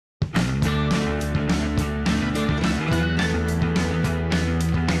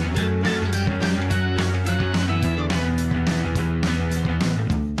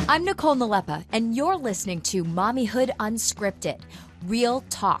I'm Nicole Nalepa, and you're listening to Mommyhood Unscripted, real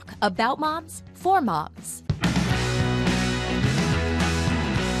talk about moms for moms.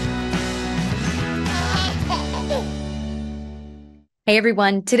 Hey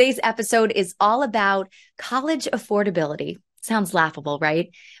everyone, today's episode is all about college affordability. Sounds laughable, right?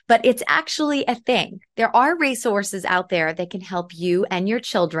 But it's actually a thing. There are resources out there that can help you and your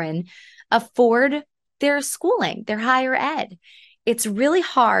children afford their schooling, their higher ed. It's really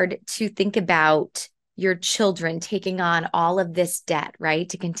hard to think about your children taking on all of this debt, right,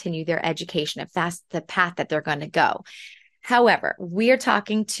 to continue their education if that's the path that they're going to go. However, we are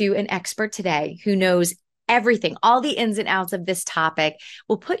talking to an expert today who knows everything, all the ins and outs of this topic,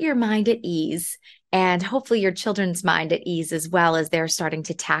 will put your mind at ease and hopefully your children's mind at ease as well as they're starting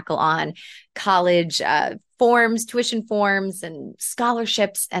to tackle on college forms, tuition forms, and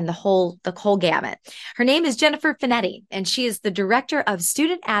scholarships, and the whole gamut. Her name is Jennifer Finetti, and she is the Director of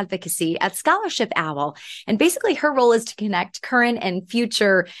Student Advocacy at ScholarshipOwl. And basically, her role is to connect current and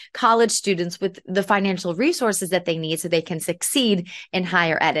future college students with the financial resources that they need so they can succeed in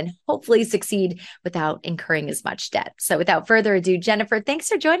higher ed and hopefully succeed without incurring as much debt. So without further ado, Jennifer, thanks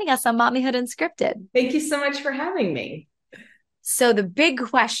for joining us on Mommyhood Unscripted. Thank you so much for having me. So the big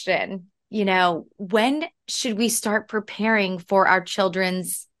question, when should we start preparing for our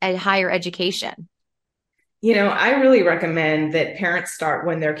children's higher education? I really recommend that parents start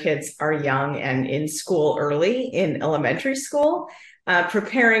when their kids are young and in school early, in elementary school,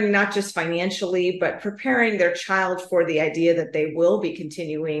 preparing not just financially, but preparing their child for the idea that they will be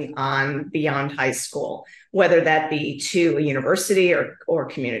continuing on beyond high school, whether that be to a university or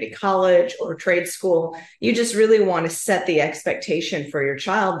community college or trade school. You just really want to set the expectation for your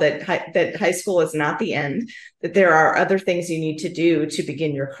child that high school is not the end, that there are other things you need to do to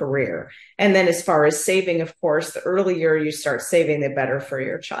begin your career. And then as far as saving, of course, the earlier you start saving, the better for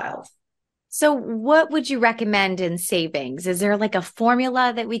your child. So what would you recommend in savings? Is there like a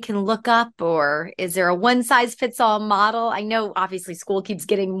formula that we can look up, or is there a one-size-fits-all model? I know obviously school keeps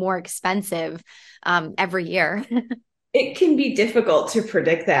getting more expensive every year. It can be difficult to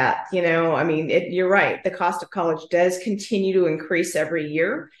predict that. You're right. The cost of college does continue to increase every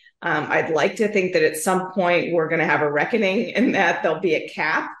year. I'd like to think that at some point we're going to have a reckoning and that there'll be a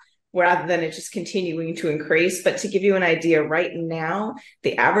cap, rather than it just continuing to increase. But to give you an idea, right now,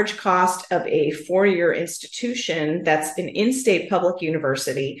 the average cost of a four-year institution that's an in-state public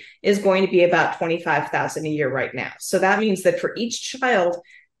university is going to be about $25,000 a year right now. So that means that for each child,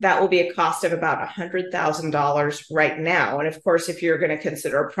 that will be a cost of about $100,000 right now. And of course, if you're going to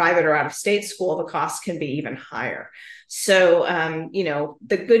consider a private or out-of-state school, the cost can be even higher. So,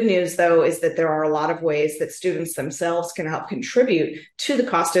 the good news, though, is that there are a lot of ways that students themselves can help contribute to the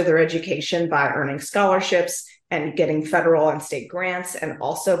cost of their education by earning scholarships and getting federal and state grants, and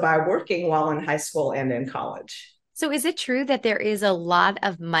also by working while in high school and in college. So is it true that there is a lot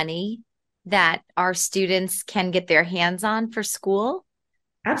of money that our students can get their hands on for school?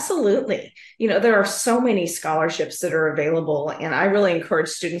 Absolutely. There are so many scholarships that are available, and I really encourage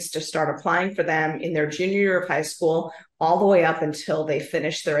students to start applying for them in their junior year of high school, all the way up until they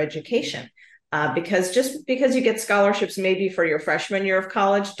finish their education. Because just because you get scholarships maybe for your freshman year of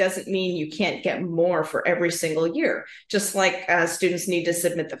college doesn't mean you can't get more for every single year. Just like students need to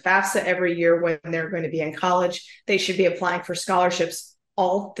submit the FAFSA every year when they're going to be in college, they should be applying for scholarships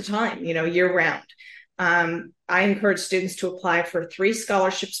all the time, year round. I encourage students to apply for 3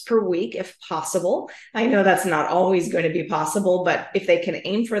 scholarships per week if possible. I know that's not always going to be possible, but if they can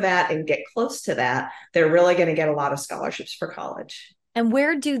aim for that and get close to that, they're really going to get a lot of scholarships for college. And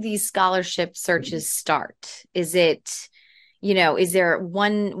where do these scholarship searches start? Is there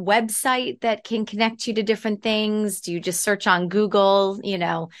one website that can connect you to different things? Do you just search on Google?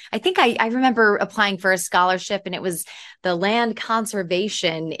 I think I remember applying for a scholarship and it was the land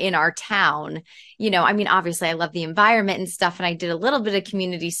conservation in our town. Obviously I love the environment and stuff. And I did a little bit of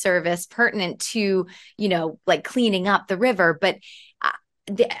community service pertinent to, like cleaning up the river. But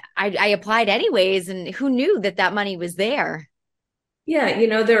I applied anyways. And who knew that money was there?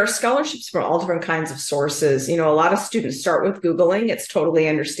 Yeah, there are scholarships from all different kinds of sources. A lot of students start with Googling. It's totally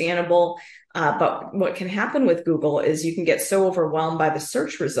understandable. But what can happen with Google is you can get so overwhelmed by the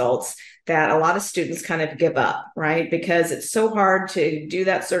search results that a lot of students kind of give up, right? Because it's so hard to do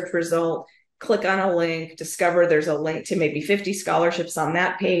that search result, click on a link, discover there's a link to maybe 50 scholarships on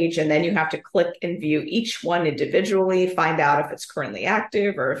that page, and then you have to click and view each one individually, find out if it's currently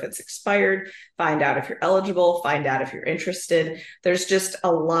active or if it's expired, find out if you're eligible, find out if you're interested. There's just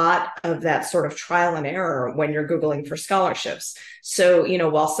a lot of that sort of trial and error when you're Googling for scholarships. So,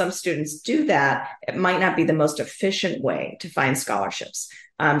 while some students do that, it might not be the most efficient way to find scholarships.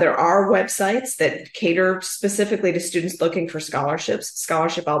 There are websites that cater specifically to students looking for scholarships.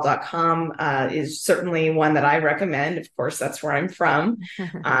 ScholarshipOwl.com is certainly one that I recommend. Of course, that's where I'm from.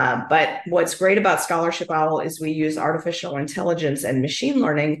 But what's great about Scholarship Owl is we use artificial intelligence and machine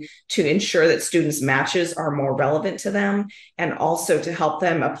learning to ensure that students' matches are more relevant to them, and also to help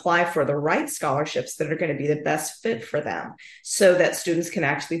them apply for the right scholarships that are going to be the best fit for them, so that students can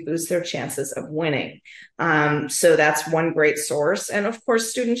actually boost their chances of winning. So that's one great source. And of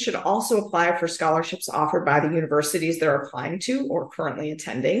course, students should also apply for scholarships offered by the universities they're applying to or currently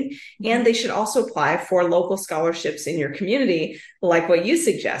attending. And they should also apply for local scholarships in your community, like what you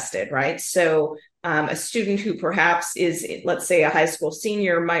suggested, right? So a student who perhaps is, let's say, a high school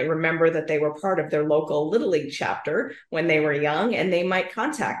senior might remember that they were part of their local Little League chapter when they were young, and they might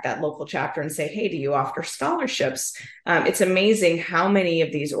contact that local chapter and say, hey, do you offer scholarships? It's amazing how many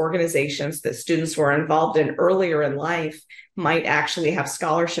of these organizations that students were involved in earlier in life might actually have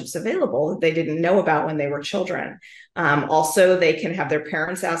scholarships available that they didn't know about when they were children. Also, they can have their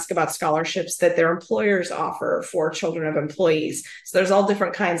parents ask about scholarships that their employers offer for children of employees. So there's all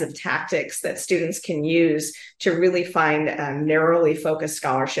different kinds of tactics that students can use to really find narrowly focused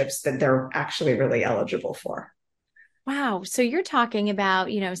scholarships that they're actually really eligible for. Wow. So you're talking about,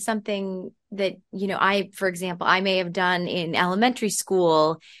 something that, for example, I may have done in elementary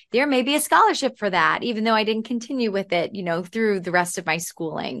school. There may be a scholarship for that, even though I didn't continue with it, through the rest of my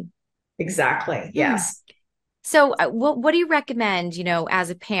schooling. Exactly. Yes. So what do you recommend,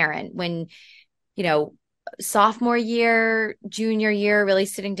 as a parent when, sophomore year, junior year, really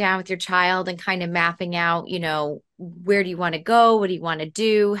sitting down with your child and kind of mapping out, where do you want to go? What do you want to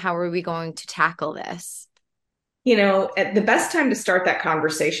do? How are we going to tackle this? The best time to start that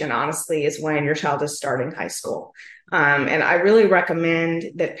conversation, honestly, is when your child is starting high school. And I really recommend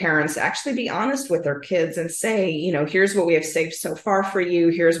that parents actually be honest with their kids and say, here's what we have saved so far for you.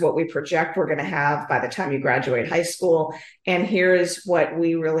 Here's what we project we're going to have by the time you graduate high school. And here's what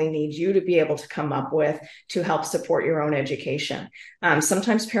we really need you to be able to come up with to help support your own education.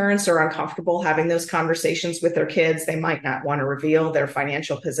 Sometimes parents are uncomfortable having those conversations with their kids. They might not want to reveal their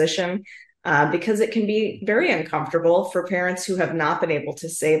financial position. Because it can be very uncomfortable for parents who have not been able to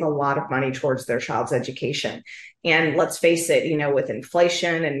save a lot of money towards their child's education. And let's face it, with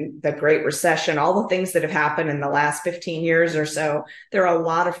inflation and the Great Recession, all the things that have happened in the last 15 years or so, there are a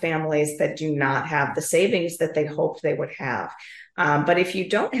lot of families that do not have the savings that they hoped they would have. But if you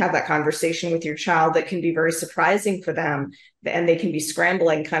don't have that conversation with your child, that can be very surprising for them. And they can be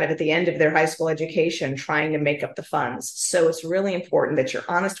scrambling kind of at the end of their high school education, trying to make up the funds. So it's really important that you're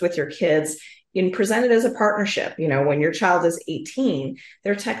honest with your kids and present it as a partnership. When your child is 18,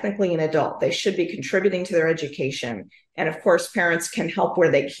 they're technically an adult. They should be contributing to their education. And of course, parents can help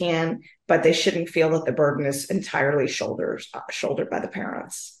where they can, but they shouldn't feel that the burden is entirely shouldered by the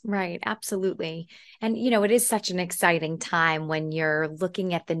parents. Right. Absolutely. And, it is such an exciting time when you're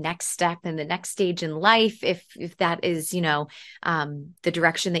looking at the next step and the next stage in life, if that is, the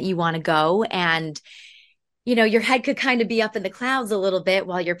direction that you want to go. And, your head could kind of be up in the clouds a little bit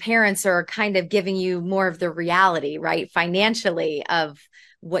while your parents are kind of giving you more of the reality, right, financially, of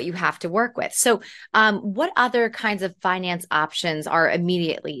what you have to work with. So what other kinds of finance options are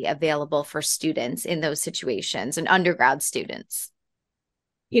immediately available for students in those situations and undergrad students?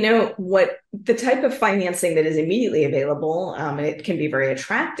 What the type of financing that is immediately available, and it can be very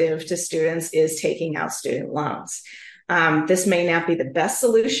attractive to students, is taking out student loans. This may not be the best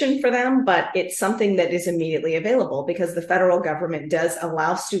solution for them, but it's something that is immediately available because the federal government does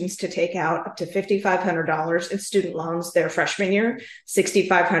allow students to take out up to $5,500 in student loans their freshman year,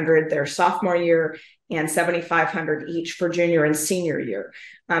 $6,500 their sophomore year, and $7,500 each for junior and senior year.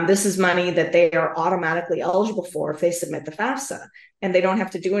 This is money that they are automatically eligible for if they submit the FAFSA, and they don't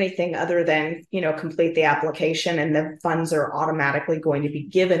have to do anything other than, complete the application, and the funds are automatically going to be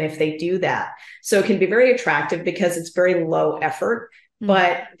given if they do that. So it can be very attractive because it's very low effort,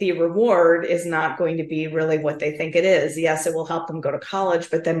 but the reward is not going to be really what they think it is. Yes, it will help them go to college,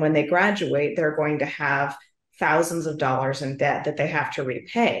 but then when they graduate, they're going to have thousands of dollars in debt that they have to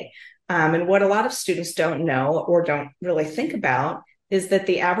repay. And what a lot of students don't know or don't really think about is that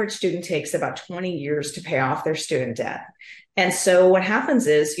the average student takes about 20 years to pay off their student debt. And so what happens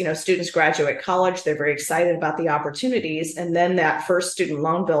is, students graduate college, they're very excited about the opportunities, and then that first student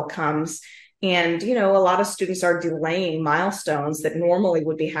loan bill comes. And, a lot of students are delaying milestones that normally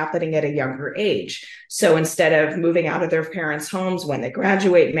would be happening at a younger age. So instead of moving out of their parents' homes when they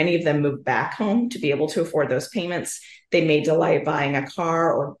graduate, many of them move back home to be able to afford those payments. They may delay buying a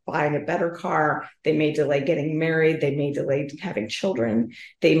car or buying a better car. They may delay getting married. They may delay having children.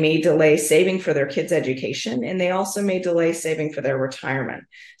 They may delay saving for their kids' education, and they also may delay saving for their retirement.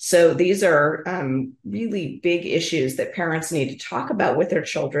 So these are really big issues that parents need to talk about with their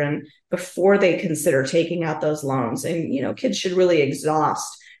children before they consider taking out those loans. And, kids should really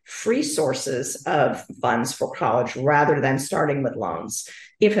exhaust free sources of funds for college rather than starting with loans,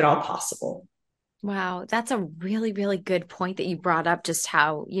 if at all possible. Wow, that's a really, really good point that you brought up, just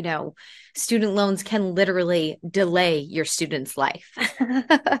how, student loans can literally delay your student's life.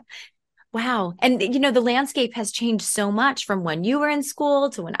 Wow. And, the landscape has changed so much from when you were in school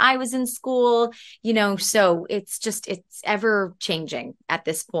to when I was in school, so it's ever changing at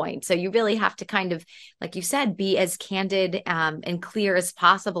this point. So you really have to kind of, like you said, be as candid and clear as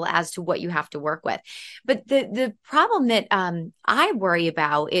possible as to what you have to work with. But the problem that I worry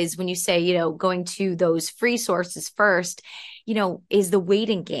about is when you say, going to those free sources first, is the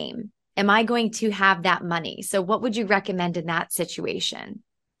waiting game. Am I going to have that money? So what would you recommend in that situation?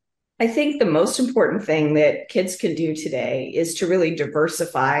 I think the most important thing that kids can do today is to really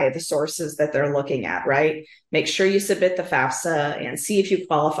diversify the sources that they're looking at, right? Make sure you submit the FAFSA and see if you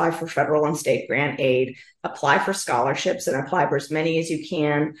qualify for federal and state grant aid, apply for scholarships and apply for as many as you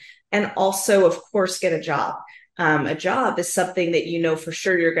can. And also, of course, get a job. A job is something that for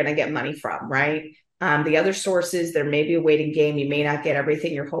sure you're going to get money from, right? The other sources, there may be a waiting game. You may not get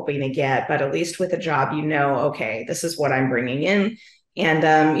everything you're hoping to get, but at least with a job, okay, this is what I'm bringing in. And,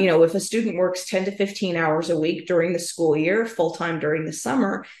 if a student works 10 to 15 hours a week during the school year, full-time during the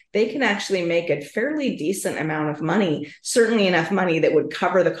summer, they can actually make a fairly decent amount of money, certainly enough money that would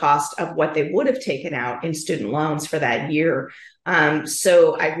cover the cost of what they would have taken out in student loans for that year.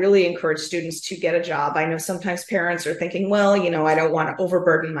 So I really encourage students to get a job. I know sometimes parents are thinking, well, I don't want to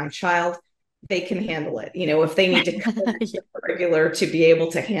overburden my child. They can handle it. If they need to cut an extracurricular to be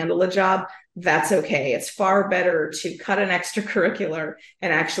able to handle a job, that's okay. It's far better to cut an extracurricular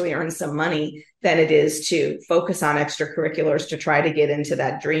and actually earn some money than it is to focus on extracurriculars to try to get into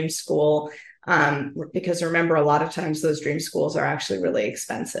that dream school. Because remember, a lot of times those dream schools are actually really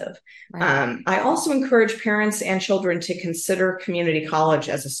expensive. Right. I also encourage parents and children to consider community college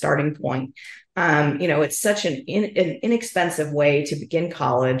as a starting point. It's such an inexpensive way to begin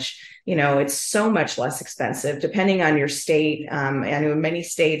college. It's so much less expensive depending on your state. And in many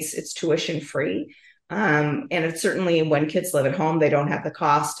states, it's tuition free. And it's certainly when kids live at home, they don't have the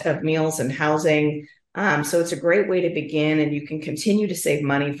cost of meals and housing. So it's a great way to begin, and you can continue to save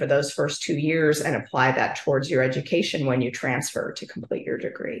money for those first 2 years and apply that towards your education when you transfer to complete your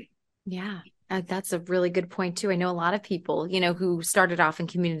degree. Yeah. That's a really good point too. I know a lot of people, who started off in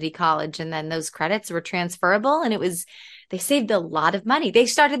community college and then those credits were transferable, and they saved a lot of money. They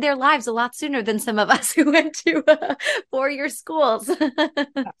started their lives a lot sooner than some of us who went to 4-year schools.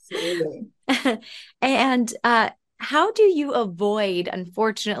 Absolutely. And how do you avoid,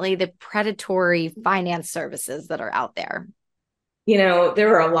 unfortunately, the predatory finance services that are out there?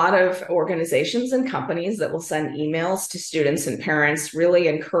 There are a lot of organizations and companies that will send emails to students and parents, really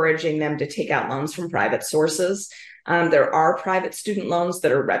encouraging them to take out loans from private sources. There are private student loans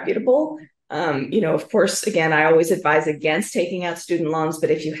that are reputable. Of course, again, I always advise against taking out student loans,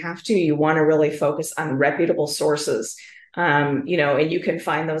 but if you have to, you want to really focus on reputable sources. And you can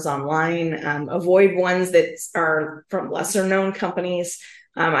find those online. Avoid ones that are from lesser known companies.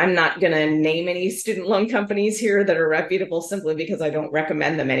 I'm not going to name any student loan companies here that are reputable simply because I don't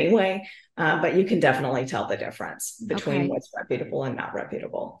recommend them anyway. But you can definitely tell the difference between what's reputable and not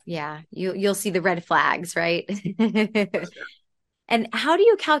reputable. Yeah, you'll see the red flags, right? And how do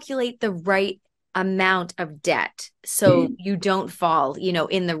you calculate the right amount of debt so you don't fall,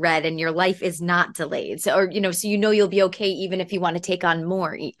 in the red and your life is not delayed? So, so you'll be okay even if you want to take on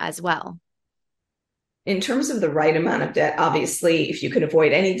more as well. In terms of the right amount of debt, obviously, if you can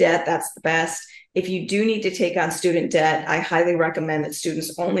avoid any debt, that's the best. If you do need to take on student debt, I highly recommend that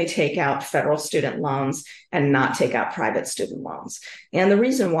students only take out federal student loans and not take out private student loans. And the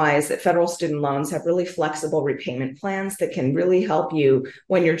reason why is that federal student loans have really flexible repayment plans that can really help you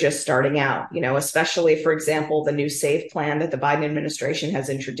when you're just starting out, especially, for example, the new SAVE plan that the Biden administration has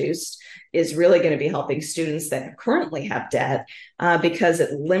introduced is really going to be helping students that currently have debt because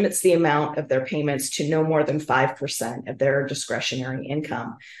it limits the amount of their payments to no more than 5% of their discretionary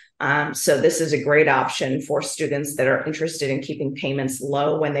income. So this is a great option for students that are interested in keeping payments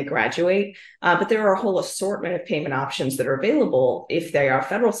low when they graduate. But there are a whole assortment of payment options that are available if they are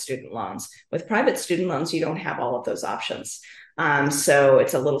federal student loans. With private student loans, you don't have all of those options. So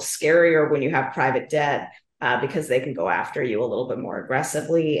it's a little scarier when you have private debt because they can go after you a little bit more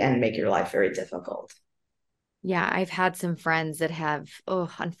aggressively and make your life very difficult. Yeah, I've had some friends that have,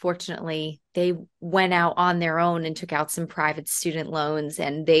 oh, unfortunately, they went out on their own and took out some private student loans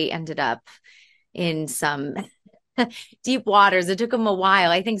and they ended up in some deep waters. It took them a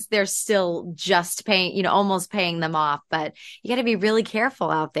while. I think they're still just paying, almost paying them off, but you got to be really careful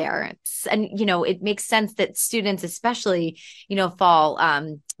out there. It makes sense that students, especially,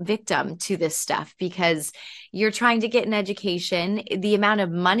 fall victim to this stuff because you're trying to get an education. The amount of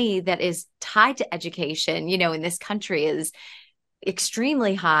money that is tied to education, in this country is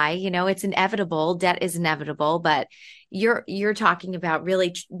extremely high. It's inevitable. Debt is inevitable, but you're talking about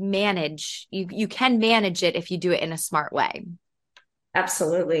really manage. You can manage it if you do it in a smart way.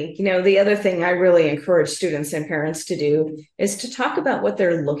 Absolutely. The other thing I really encourage students and parents to do is to talk about what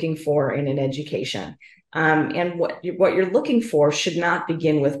they're looking for in an education. And what you're looking for should not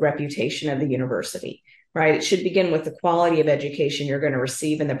begin with reputation of the university, right? It should begin with the quality of education you're going to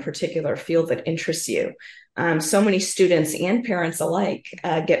receive in the particular field that interests you. So many students and parents alike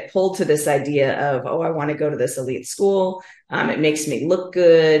get pulled to this idea of, oh, I want to go to this elite school. It makes me look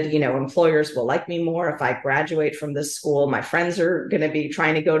good. Employers will like me more if I graduate from this school. My friends are going to be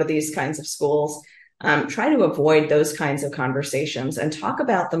trying to go to these kinds of schools. Try to avoid those kinds of conversations and talk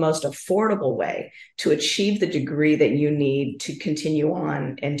about the most affordable way to achieve the degree that you need to continue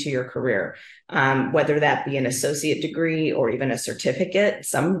on into your career, whether that be an associate degree or even a certificate.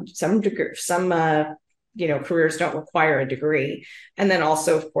 Some careers don't require a degree. And then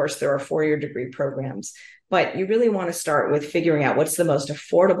also, of course, there are four-year degree programs. But you really want to start with figuring out what's the most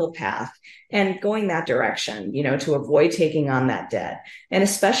affordable path and going that direction, to avoid taking on that debt. And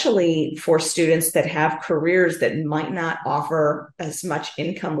especially for students that have careers that might not offer as much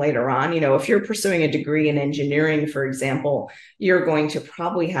income later on. If you're pursuing a degree in engineering, for example, you're going to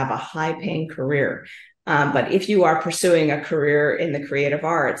probably have a high paying career. But if you are pursuing a career in the creative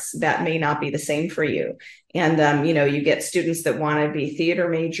arts, that may not be the same for you. And, you get students that want to be theater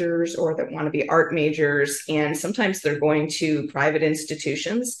majors or that want to be art majors. And sometimes they're going to private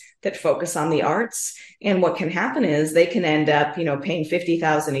institutions that focus on the arts. And what can happen is they can end up, paying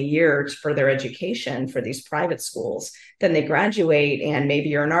 $50,000 a year for their education for these private schools. Then they graduate and maybe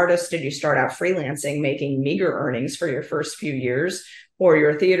you're an artist and you start out freelancing, making meager earnings for your first few years. Or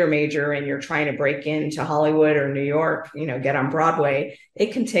you're a theater major and you're trying to break into Hollywood or New York, get on Broadway,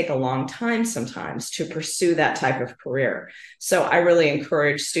 it can take a long time sometimes to pursue that type of career. So I really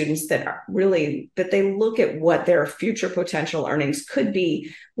encourage students that they look at what their future potential earnings could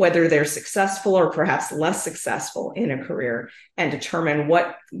be, whether they're successful or perhaps less successful in a career, and determine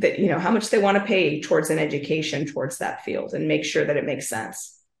how much they want to pay towards an education towards that field and make sure that it makes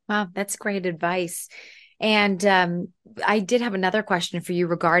sense. Wow, that's great advice. And I did have another question for you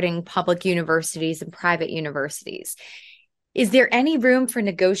regarding public universities and private universities. Is there any room for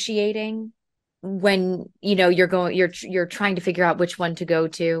negotiating when, you're trying to figure out which one to go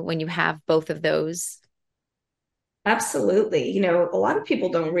to when you have both of those? Absolutely. A lot of people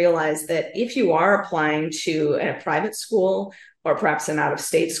don't realize that if you are applying to a private school or perhaps an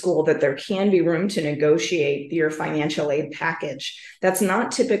out-of-state school, that there can be room to negotiate your financial aid package. That's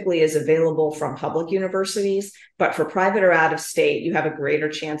not typically as available from public universities, but for private or out-of-state, you have a greater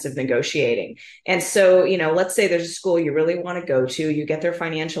chance of negotiating. And so, let's say there's a school you really want to go to, you get their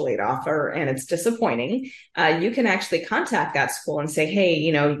financial aid offer and it's disappointing. You can actually contact that school and say,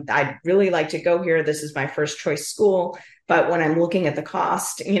 hey, I'd really like to go here. This is my first choice school. But when I'm looking at the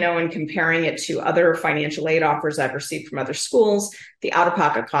cost, and comparing it to other financial aid offers I've received from other schools, the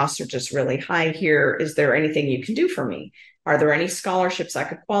out-of-pocket costs are just really high here. Is there anything you can do for me? Are there any scholarships I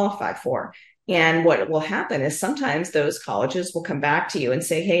could qualify for? And what will happen is sometimes those colleges will come back to you and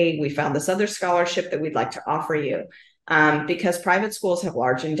say, hey, we found this other scholarship that we'd like to offer you. Because private schools have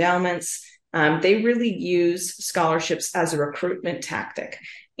large endowments, they really use scholarships as a recruitment tactic.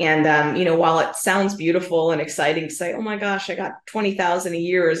 And, while it sounds beautiful and exciting to say, oh my gosh, I got 20,000 a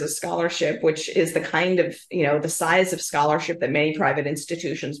year as a scholarship, which is the kind of, the size of scholarship that many private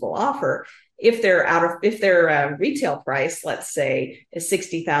institutions will offer. If their retail price, let's say, is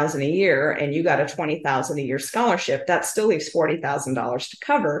 60,000 a year and you got a 20,000 a year scholarship, that still leaves $40,000 to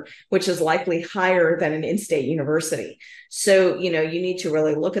cover, which is likely higher than an in-state university. So, you need to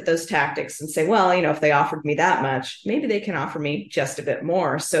really look at those tactics and say, well, if they offered me that much, maybe they can offer me just a bit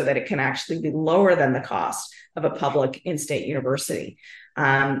more so that it can actually be lower than the cost of a public in-state university.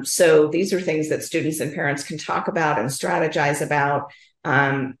 So these are things that students and parents can talk about and strategize about,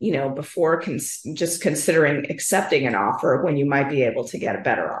 before just considering accepting an offer when you might be able to get a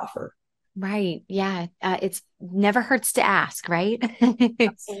better offer. Right. Yeah. It's never hurts to ask, right?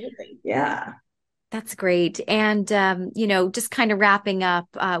 Absolutely. Yeah. That's great. And, just kind of wrapping up,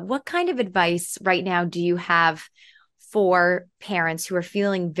 what kind of advice right now do you have for parents who are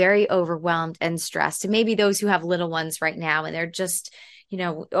feeling very overwhelmed and stressed? And maybe those who have little ones right now and they're just,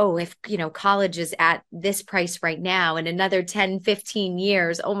 oh, if, college is at this price right now in another 10, 15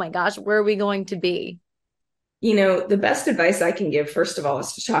 years, oh my gosh, where are we going to be? The best advice I can give, first of all,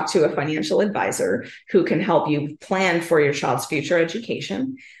 is to talk to a financial advisor who can help you plan for your child's future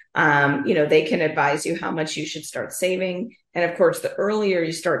education. They can advise you how much you should start saving. And of course, the earlier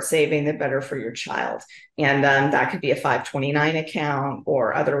you start saving, the better for your child. And that could be a 529 account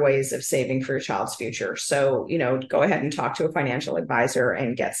or other ways of saving for your child's future. So, go ahead and talk to a financial advisor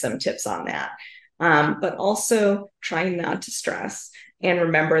and get some tips on that. But also trying not to stress and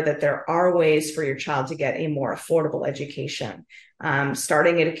remember that there are ways for your child to get a more affordable education.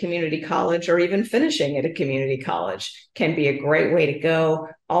 Starting at a community college or even finishing at a community college can be a great way to go.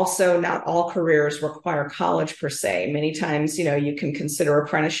 Also, not all careers require college per se. Many times, you can consider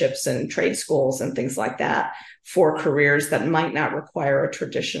apprenticeships and trade schools and things like that for careers that might not require a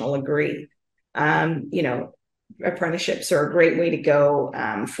traditional degree. Apprenticeships are a great way to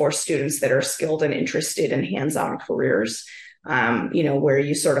go for students that are skilled and interested in hands-on careers, where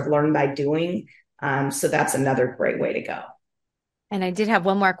you sort of learn by doing. So that's another great way to go. And I did have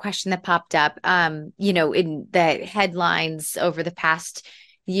one more question that popped up. In the headlines over the past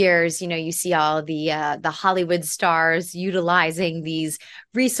years, you see all the Hollywood stars utilizing these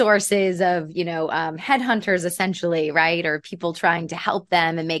resources of, headhunters essentially, right? Or people trying to help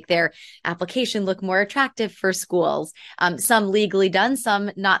them and make their application look more attractive for schools. Some legally done,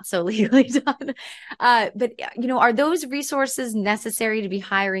 some not so legally done. But are those resources necessary to be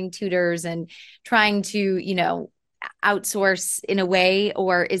hiring tutors and trying to, outsource in a way,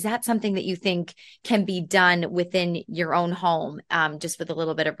 or is that something that you think can be done within your own home, just with a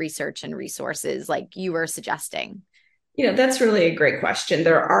little bit of research and resources like you were suggesting? That's really a great question.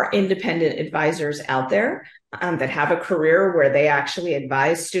 There are independent advisors out there that have a career where they actually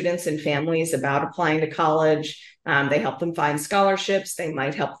advise students and families about applying to college. They help them find scholarships. They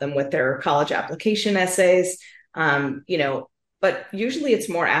might help them with their college application essays, but usually it's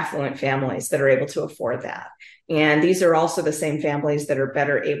more affluent families that are able to afford that. And these are also the same families that are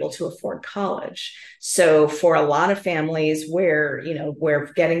better able to afford college. So for a lot of families where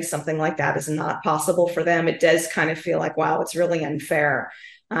getting something like that is not possible for them, it does kind of feel like, wow, it's really unfair.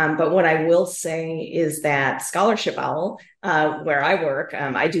 But what I will say is that ScholarshipOwl, where I work,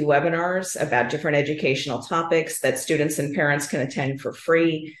 I do webinars about different educational topics that students and parents can attend for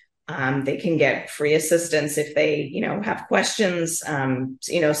free. They can get free assistance if they, have questions.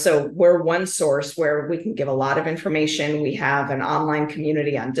 So we're one source where we can give a lot of information. We have an online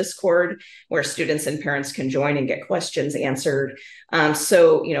community on Discord where students and parents can join and get questions answered.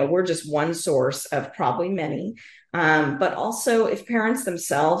 We're just one source of probably many. But also, if parents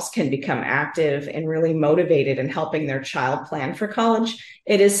themselves can become active and really motivated in helping their child plan for college,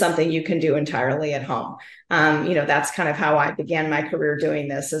 it is something you can do entirely at home. That's kind of how I began my career doing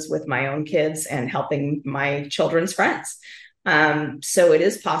this, is with my own kids and helping my children's friends. So it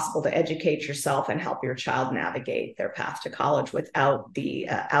is possible to educate yourself and help your child navigate their path to college without the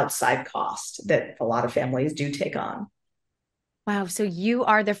outside cost that a lot of families do take on. Wow. So you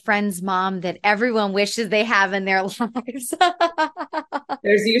are the friend's mom that everyone wishes they have in their lives.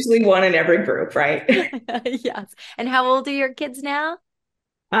 There's usually one in every group, right? Yes. And how old are your kids now?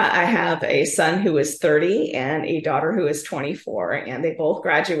 I have a son who is 30 and a daughter who is 24, and they both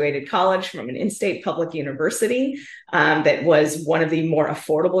graduated college from an in-state public university that was one of the more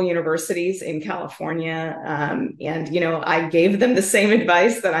affordable universities in California. I gave them the same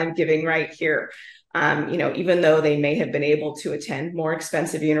advice that I'm giving right here. Even though they may have been able to attend more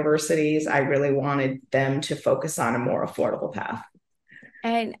expensive universities, I really wanted them to focus on a more affordable path.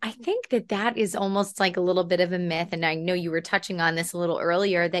 And I think that is almost like a little bit of a myth. And I know you were touching on this a little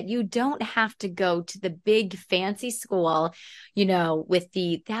earlier, that you don't have to go to the big fancy school, with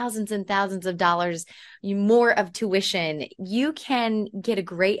the thousands and thousands of dollars more of tuition. You can get a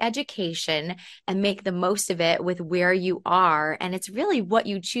great education and make the most of it with where you are. And it's really what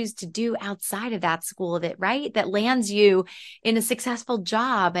you choose to do outside of that school that lands you in a successful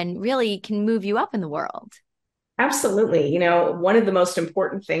job and really can move you up in the world. Absolutely. One of the most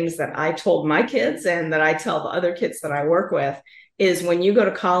important things that I told my kids and that I tell the other kids that I work with is when you go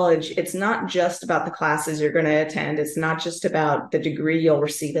to college, it's not just about the classes you're going to attend. It's not just about the degree you'll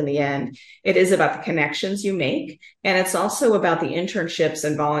receive in the end. It is about the connections you make. And it's also about the internships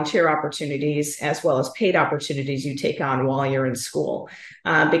and volunteer opportunities, as well as paid opportunities you take on while you're in school.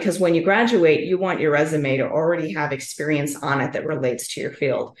 Because when you graduate, you want your resume to already have experience on it that relates to your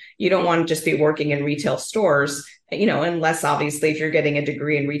field. You don't want to just be working in retail stores, unless obviously if you're getting a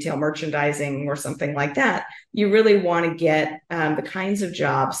degree in retail merchandising or something like that. You really want to get the kinds of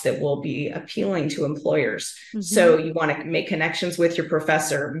jobs that will be appealing to employers. Mm-hmm. So you want to make connections with your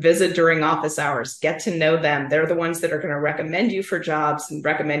professor, visit during office hours, get to know them. They're the ones that are going to recommend you for jobs and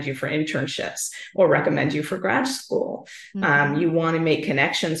recommend you for internships or recommend you for grad school. Mm-hmm. You want to make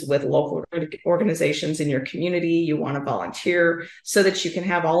connections with local organizations in your community. You want to volunteer so that you can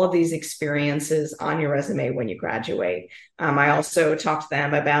have all of these experiences on your resume when you graduate. I also talked to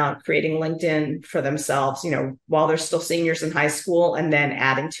them about creating LinkedIn for themselves, while they're still seniors in high school, and then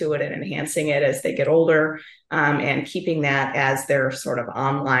adding to it and enhancing it as they get older, and keeping that as their sort of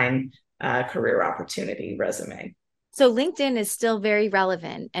online career opportunity resume. So LinkedIn is still very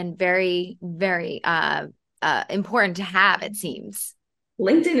relevant and very, very important to have, it seems.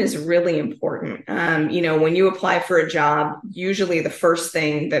 LinkedIn is really important. When you apply for a job, usually the first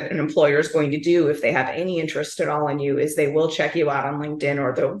thing that an employer is going to do, if they have any interest at all in you, is they will check you out on LinkedIn,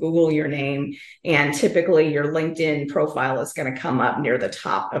 or they'll Google your name. And typically your LinkedIn profile is going to come up near the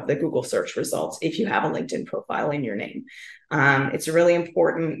top of the Google search results if you have a LinkedIn profile in your name. It's really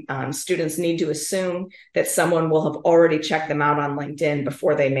important. Students need to assume that someone will have already checked them out on LinkedIn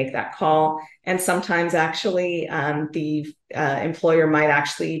before they make that call. And sometimes actually the employer might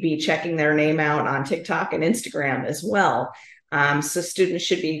actually be checking their name out on TikTok and Instagram as well. So students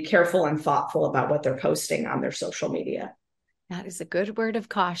should be careful and thoughtful about what they're posting on their social media. That is a good word of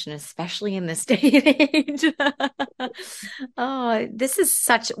caution, especially in this day and age. Oh, this is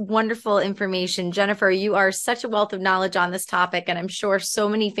such wonderful information. Jennifer, you are such a wealth of knowledge on this topic, and I'm sure so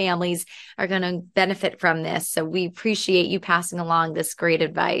many families are going to benefit from this. So we appreciate you passing along this great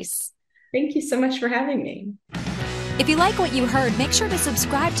advice. Thank you so much for having me. If you like what you heard, make sure to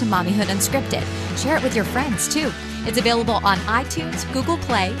subscribe to Mommyhood Unscripted. Share it with your friends, too. It's available on iTunes, Google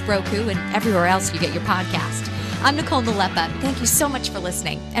Play, Roku, and everywhere else you get your podcast. I'm Nicole Nalepa. Thank you so much for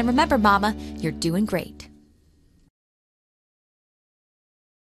listening. And remember, Mama, you're doing great.